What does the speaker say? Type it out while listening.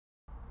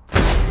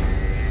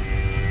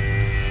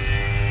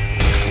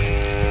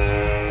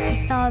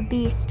saw a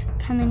beast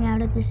coming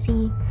out of the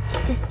sea,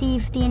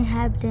 deceived the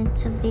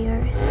inhabitants of the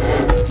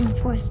earth, and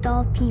forced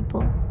all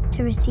people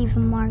to receive a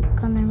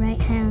mark on their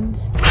right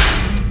hands.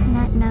 And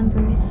that number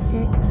is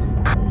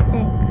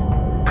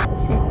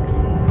 666.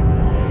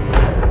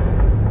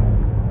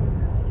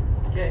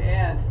 Okay,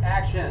 and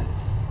action.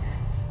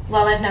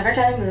 Well, I've never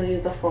done a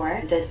movie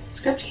before. This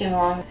script came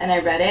along and I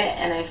read it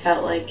and I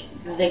felt like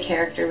the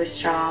character was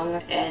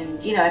strong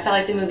and, you know, I felt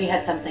like the movie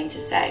had something to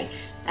say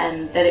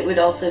and that it would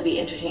also be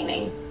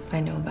entertaining. I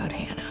know about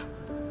Hannah.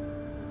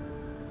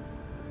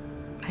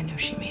 I know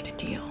she made a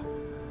deal.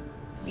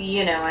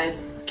 You know, I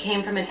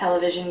came from a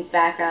television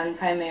background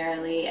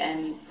primarily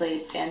and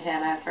played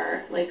Santana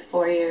for like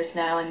 4 years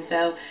now, and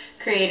so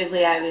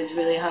creatively I was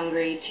really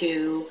hungry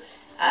to,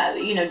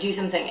 you know, do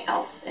something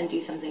else and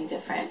do something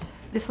different.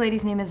 This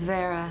lady's name is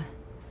Vera.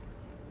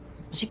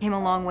 She came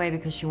a long way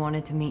because she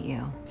wanted to meet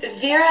you.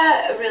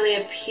 Vera really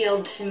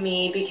appealed to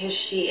me because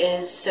she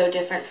is so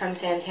different from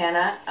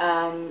Santana.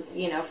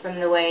 You know, from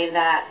the way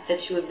that the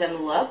two of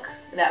them look,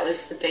 that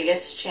was the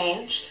biggest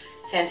change.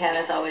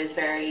 Santana's always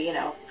very, you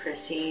know,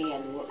 prissy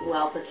and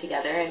well put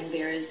together, and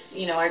Vera's,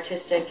 you know,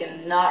 artistic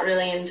and not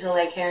really into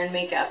like hair and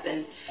makeup,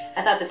 and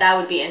I thought that that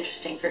would be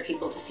interesting for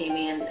people to see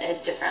me in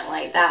a different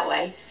light that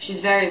way. She's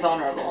very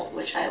vulnerable,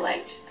 which I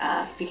liked,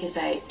 because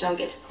I don't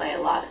get to play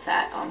a lot of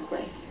that on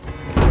Leigh.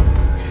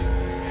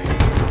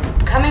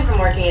 Coming from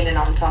working in an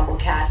ensemble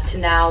cast to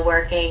now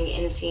working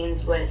in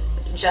scenes with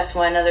just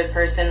one other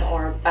person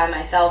or by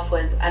myself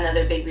was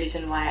another big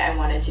reason why I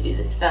wanted to do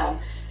this film.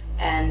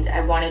 And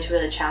I wanted to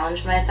really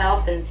challenge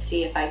myself and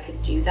see if I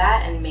could do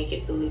that and make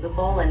it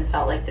believable, and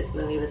felt like this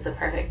movie was the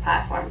perfect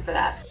platform for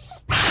that.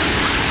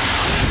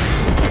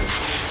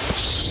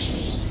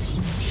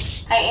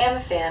 I am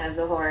a fan of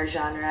the horror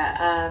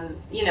genre.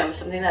 You know,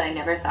 something that I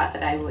never thought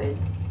that I would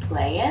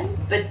play in,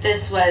 but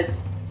this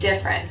was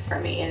different for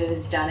me, and it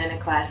was done in a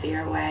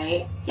classier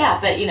way. Yeah,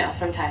 but you know,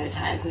 from time to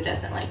time, who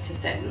doesn't like to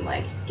sit and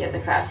like get the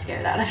crap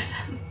scared out of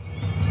them?